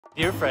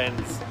Dear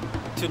friends,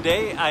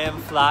 today I am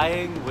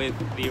flying with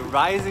the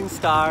rising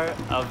star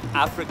of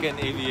African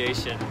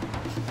aviation.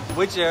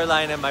 Which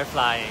airline am I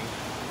flying?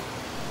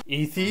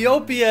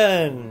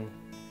 Ethiopian!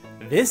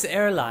 This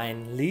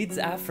airline leads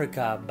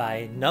Africa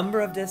by number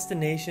of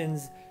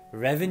destinations,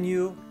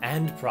 revenue,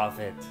 and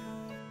profit.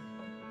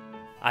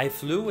 I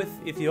flew with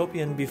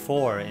Ethiopian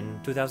before in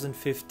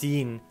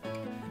 2015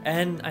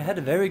 and I had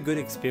a very good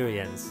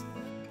experience.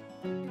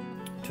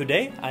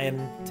 Today I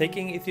am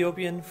taking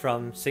Ethiopian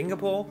from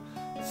Singapore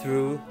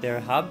through their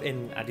hub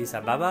in Addis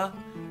Ababa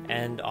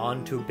and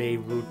on to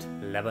Beirut,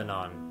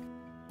 Lebanon.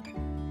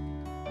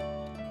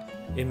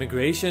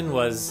 Immigration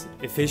was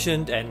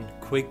efficient and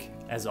quick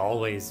as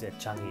always at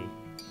Changi.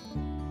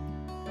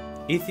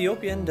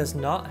 Ethiopian does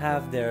not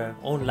have their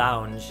own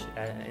lounge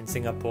in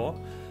Singapore,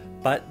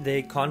 but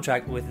they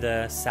contract with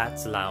the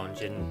SATS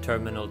lounge in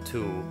Terminal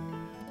 2.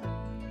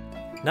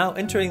 Now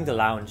entering the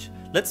lounge,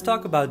 let's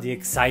talk about the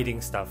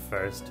exciting stuff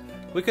first.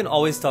 We can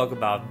always talk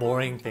about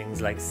boring things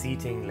like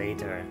seating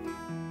later.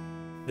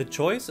 The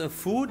choice of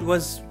food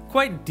was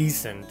quite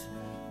decent.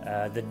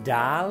 The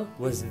dal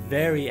was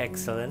very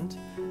excellent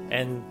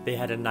and they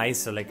had a nice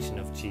selection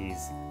of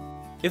cheese.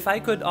 If I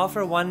could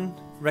offer one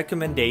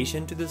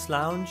recommendation to this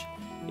lounge,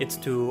 it's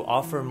to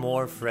offer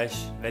more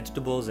fresh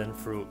vegetables and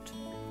fruit.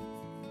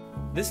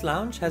 This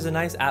lounge has a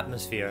nice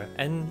atmosphere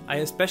and I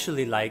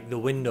especially like the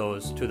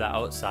windows to the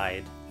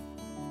outside.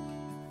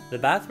 The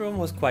bathroom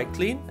was quite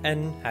clean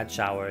and had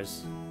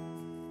showers.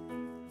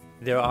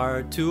 There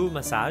are 2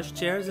 massage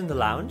chairs in the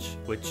lounge,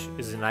 which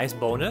is a nice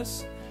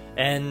bonus,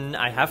 and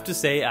I have to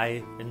say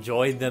I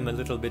enjoyed them a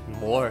little bit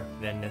more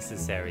than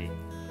necessary.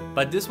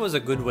 But this was a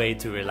good way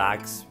to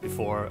relax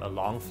before a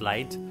long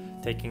flight,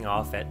 taking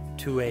off at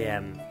 2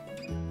 AM.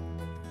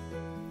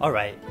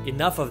 Alright,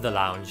 enough of the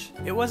lounge.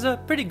 It was a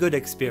pretty good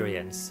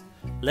experience.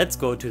 Let's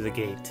go to the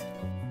gate.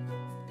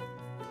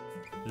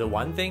 The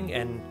one thing,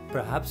 and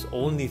perhaps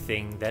only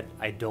thing, that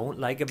I don't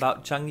like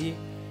about Changi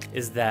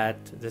is that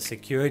the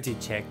security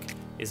check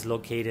is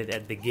located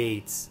at the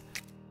gates.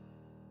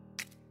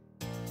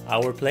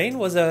 Our plane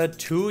was a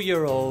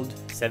 2-year-old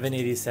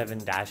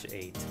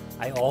 787-8.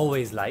 I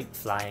always liked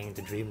flying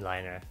the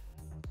Dreamliner.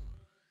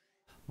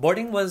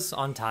 Boarding was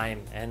on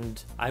time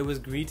and I was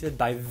greeted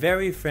by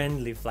very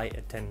friendly flight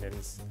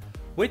attendants,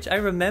 which I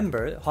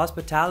remember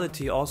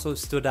hospitality also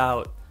stood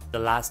out the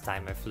last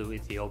time I flew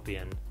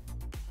Ethiopian.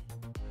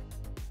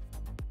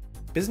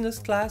 Business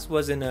class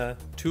was in a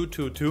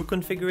 222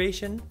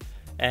 configuration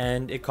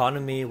and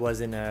economy was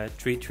in a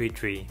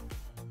 333.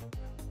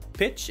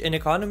 Pitch in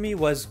economy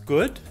was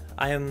good.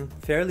 I am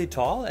fairly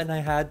tall and I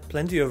had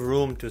plenty of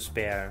room to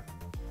spare.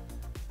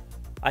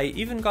 I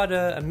even got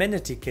an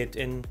amenity kit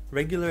in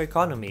regular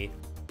economy.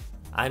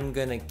 I'm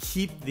gonna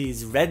keep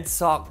these red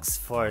socks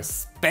for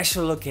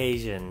special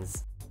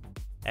occasions.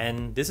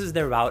 And this is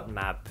their route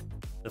map.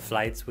 The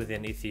flights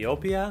within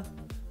Ethiopia,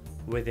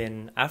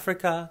 within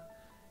Africa,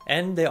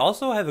 and they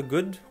also have a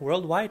good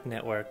worldwide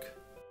network.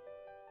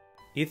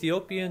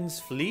 Ethiopian's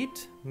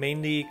fleet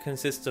mainly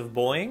consists of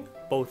Boeing,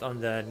 both on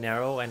the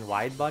narrow and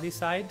wide body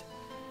side,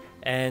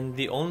 and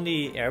the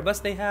only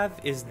Airbus they have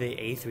is the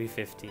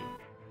A350.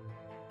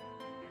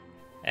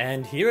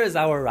 And here is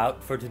our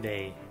route for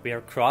today. We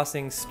are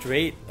crossing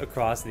straight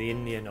across the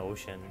Indian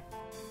Ocean.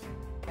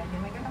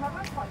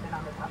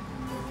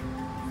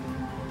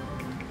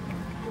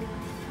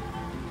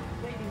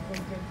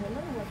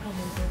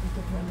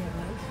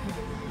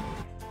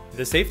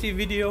 The safety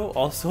video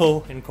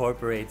also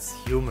incorporates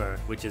humor,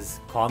 which is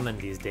common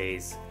these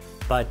days,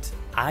 but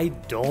I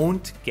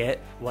don't get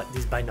what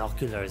these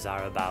binoculars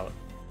are about.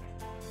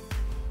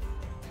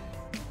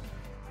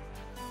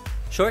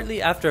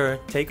 Shortly after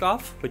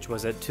takeoff, which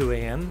was at 2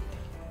 AM,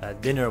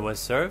 dinner was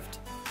served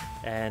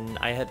and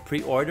I had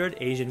pre-ordered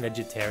Asian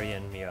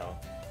vegetarian meal,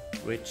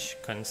 which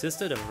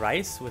consisted of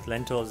rice with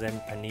lentils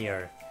and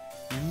paneer.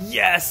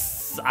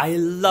 Yes! I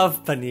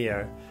love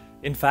paneer!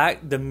 In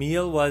fact, the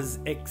meal was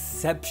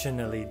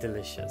exceptionally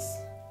delicious.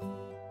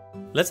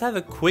 Let's have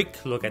a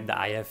quick look at the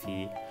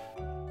IFE.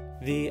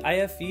 The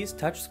IFE's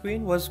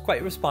touchscreen was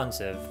quite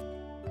responsive.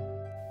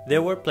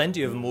 There were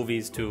plenty of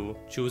movies to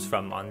choose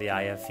from on the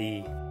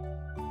IFE.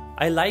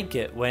 I like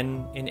it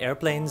when in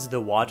airplanes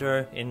the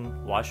water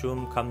in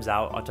washroom comes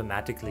out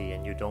automatically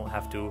and you don't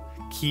have to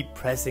keep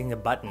pressing a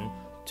button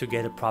to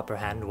get a proper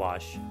hand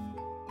wash.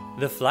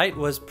 The flight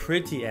was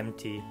pretty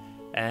empty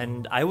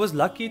and I was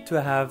lucky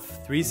to have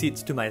 3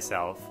 seats to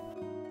myself.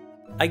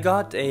 I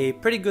got a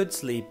pretty good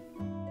sleep.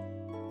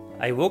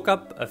 I woke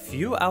up a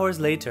few hours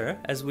later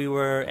as we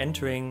were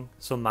entering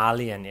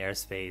Somalian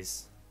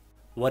airspace.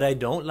 What I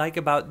don't like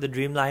about the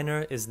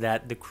Dreamliner is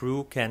that the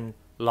crew can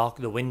lock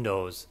the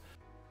windows.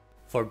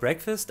 For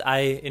breakfast,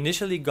 I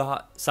initially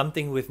got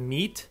something with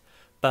meat,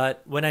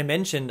 but when I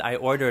mentioned I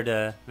ordered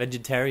a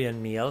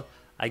vegetarian meal,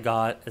 I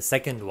got a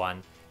second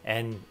one,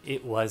 and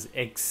it was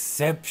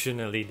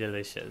exceptionally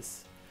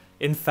delicious.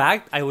 In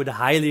fact, I would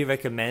highly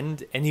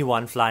recommend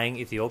anyone flying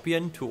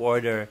Ethiopian to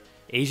order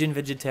Asian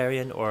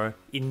vegetarian or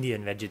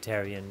Indian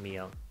vegetarian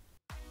meal.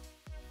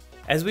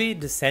 As we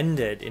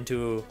descended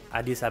into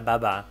Addis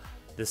Ababa,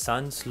 the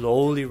sun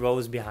slowly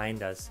rose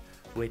behind us,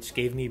 which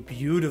gave me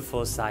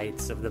beautiful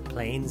sights of the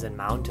plains and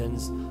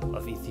mountains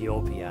of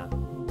Ethiopia.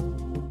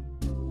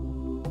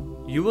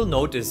 You will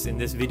notice in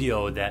this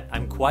video that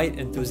I'm quite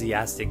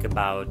enthusiastic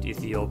about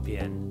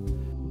Ethiopian.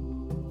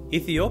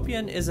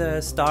 Ethiopian is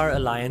a Star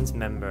Alliance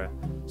member,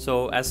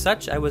 so as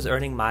such I was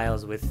earning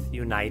miles with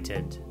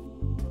United.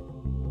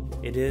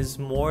 It is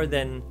more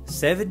than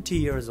 70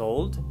 years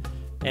old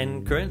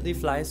and currently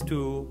flies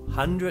to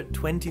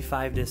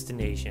 125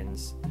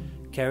 destinations,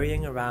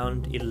 carrying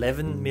around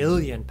 11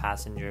 million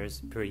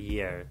passengers per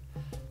year.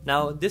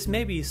 Now, this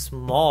may be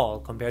small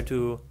compared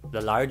to the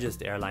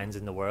largest airlines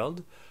in the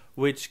world,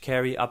 which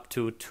carry up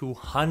to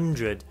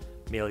 200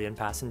 million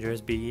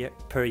passengers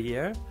per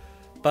year,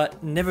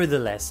 but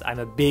nevertheless, I'm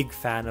a big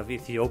fan of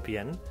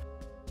Ethiopian.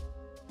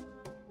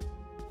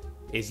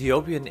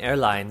 Ethiopian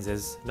Airlines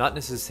is not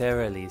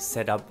necessarily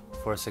set up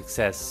for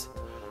success.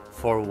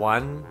 For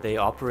one, they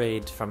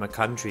operate from a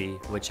country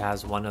which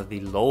has one of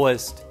the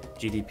lowest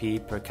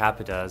GDP per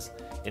capita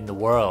in the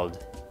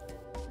world.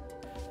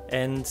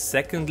 And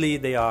secondly,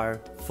 they are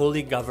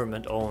fully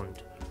government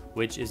owned,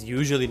 which is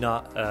usually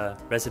not a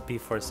recipe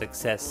for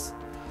success.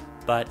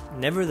 But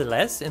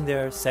nevertheless, in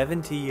their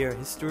 70-year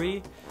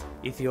history,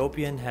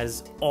 Ethiopian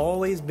has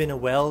always been a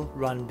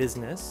well-run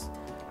business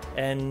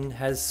and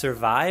has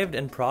survived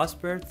and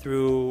prospered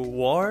through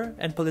war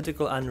and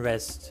political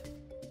unrest.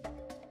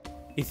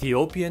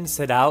 Ethiopian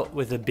set out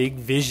with a big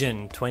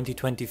vision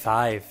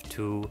 2025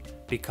 to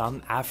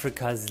become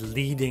Africa's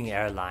leading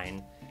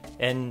airline.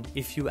 And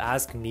if you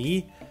ask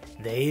me,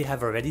 they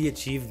have already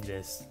achieved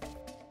this.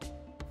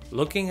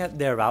 Looking at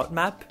their route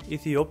map,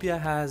 Ethiopia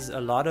has a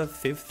lot of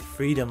Fifth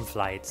Freedom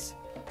flights.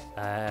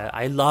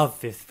 I love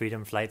Fifth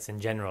Freedom flights in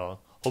general.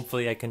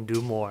 Hopefully I can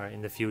do more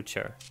in the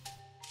future.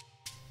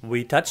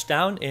 We touched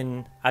down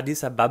in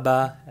Addis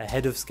Ababa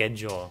ahead of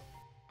schedule.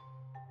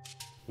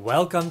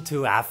 Welcome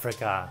to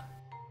Africa!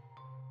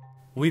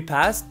 We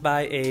passed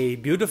by a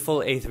beautiful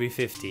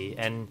A350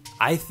 and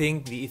I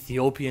think the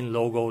Ethiopian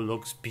logo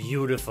looks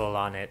beautiful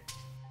on it.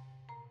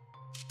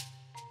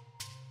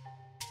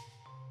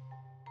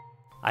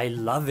 I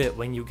love it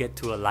when you get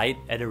to alight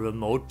at a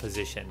remote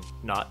position,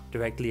 not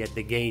directly at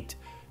the gate,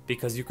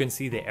 because you can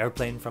see the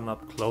airplane from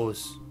up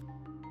close.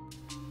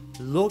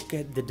 Look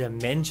at the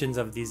dimensions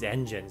of these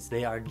engines,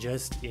 they are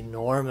just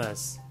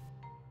enormous.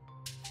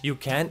 You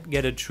can't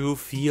get a true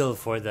feel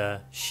for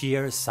the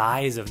sheer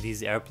size of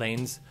these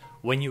airplanes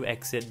when you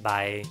exit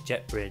by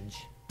jet bridge.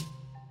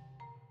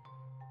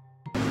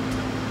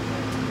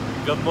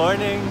 Good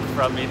morning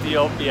from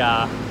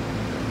Ethiopia.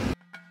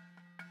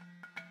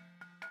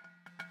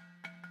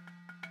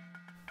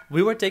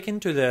 We were taken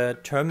to the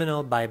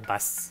terminal by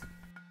bus.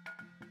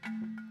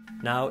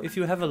 Now, if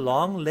you have a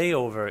long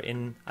layover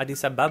in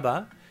Addis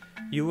Ababa,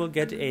 you will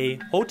get a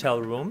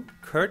hotel room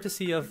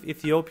courtesy of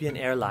Ethiopian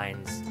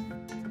Airlines.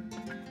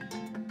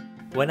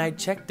 When I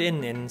checked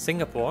in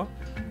Singapore,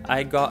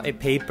 I got a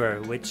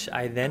paper which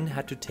I then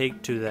had to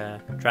take to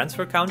the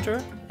transfer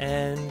counter,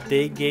 and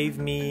they gave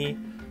me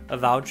a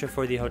voucher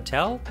for the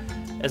hotel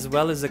as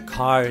well as a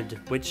card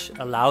which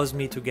allows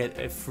me to get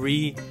a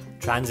free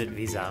transit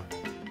visa.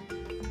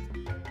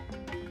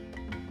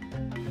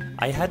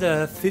 I had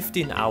a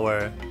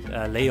 15-hour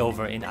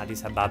layover in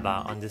Addis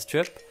Ababa on this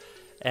trip,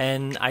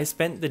 and I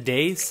spent the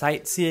day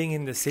sightseeing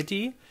in the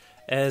city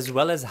as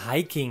well as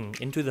hiking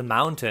into the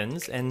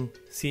mountains and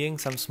seeing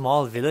some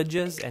small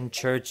villages and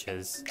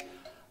churches.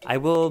 I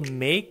will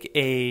make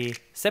a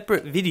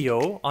separate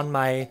video on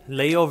my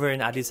layover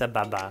in Addis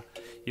Ababa.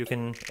 You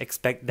can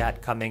expect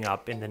that coming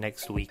up in the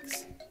next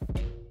weeks.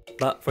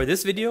 But for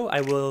this video,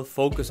 I will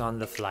focus on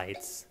the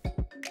flights.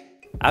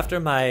 After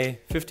my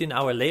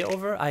 15-hour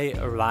layover, I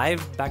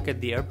arrived back at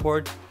the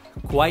airport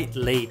quite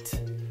late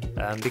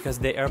because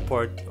the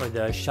airport or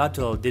the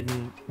shuttle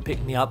didn't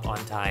pick me up on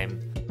time.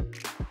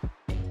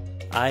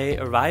 I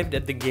arrived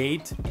at the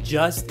gate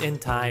just in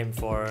time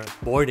for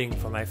boarding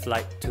for my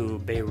flight to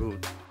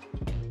Beirut.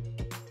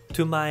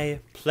 To my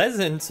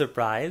pleasant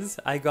surprise,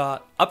 I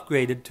got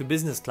upgraded to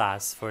business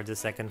class for the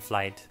second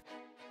flight.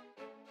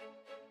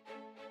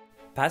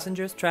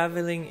 Passengers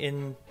traveling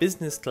in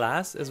business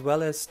class as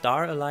well as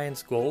Star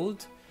Alliance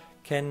Gold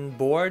can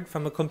board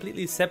from a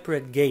completely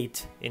separate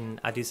gate in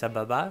Addis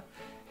Ababa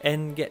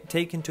and get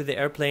taken to the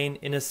airplane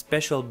in a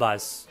special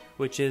bus,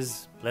 which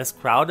is less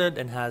crowded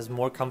and has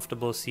more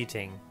comfortable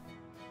seating.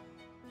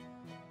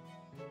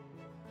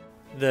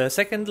 The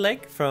second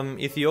leg from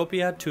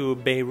Ethiopia to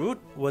Beirut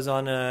was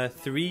on a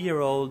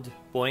 3-year-old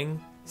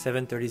Boeing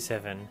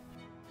 737.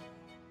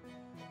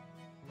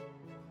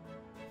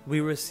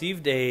 We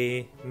received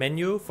a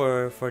menu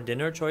for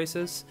dinner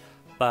choices,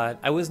 but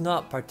I was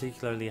not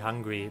particularly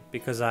hungry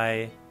because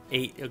I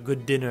ate a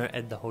good dinner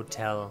at the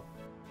hotel.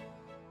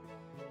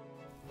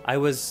 I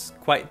was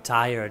quite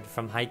tired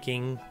from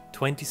hiking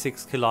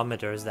 26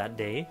 kilometers that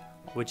day,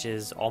 which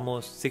is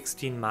almost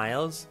 16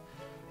 miles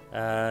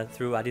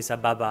through Addis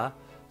Ababa,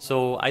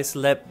 so I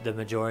slept the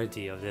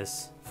majority of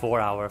this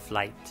 4-hour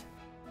flight.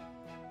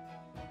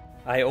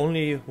 I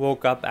only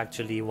woke up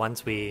actually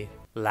once we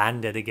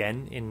landed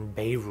again in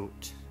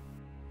Beirut.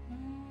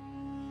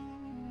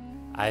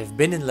 I've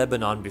been in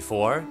Lebanon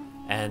before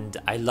and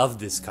I love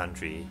this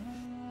country.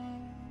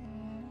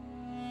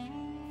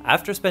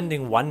 After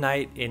spending one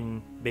night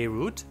in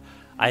Beirut,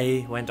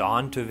 I went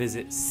on to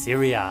visit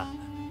Syria.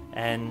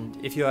 And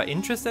if you are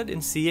interested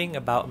in seeing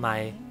about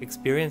my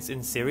experience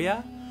in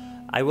Syria,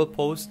 I will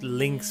post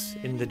links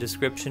in the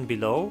description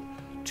below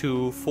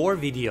to 4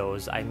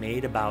 videos I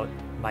made about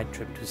my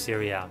trip to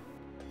Syria.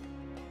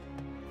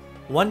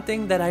 One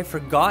thing that I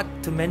forgot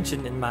to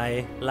mention in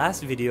my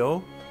last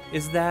video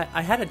is that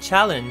I had a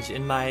challenge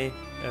in my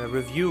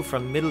review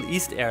from Middle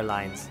East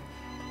Airlines.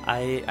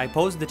 I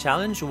posed the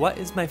challenge, what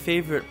is my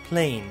favorite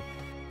plane?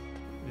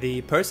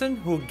 The person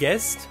who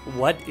guessed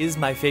what is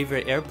my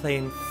favorite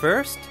airplane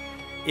first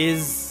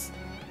is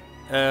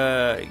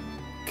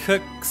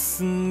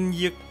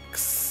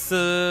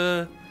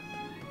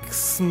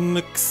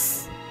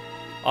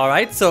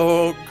Alright,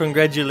 so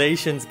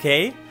congratulations,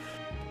 Kay.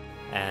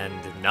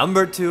 And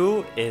number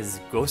 2 is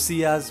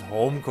Gosia's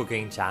home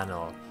cooking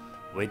channel,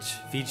 which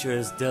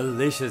features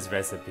delicious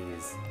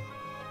recipes.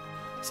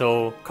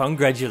 So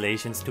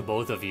congratulations to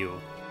both of you.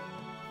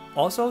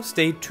 Also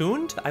stay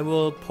tuned, I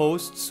will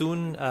post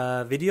soon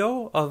a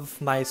video of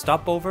my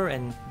stopover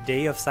and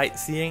day of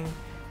sightseeing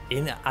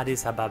in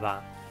Addis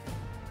Ababa.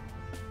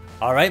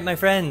 Alright my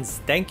friends,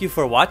 thank you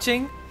for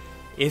watching.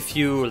 If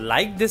you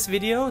liked this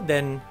video,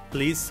 then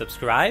please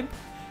subscribe.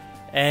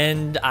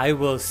 And I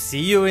will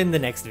see you in the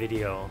next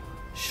video.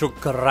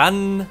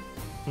 Shukran,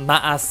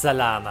 ma'as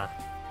salama.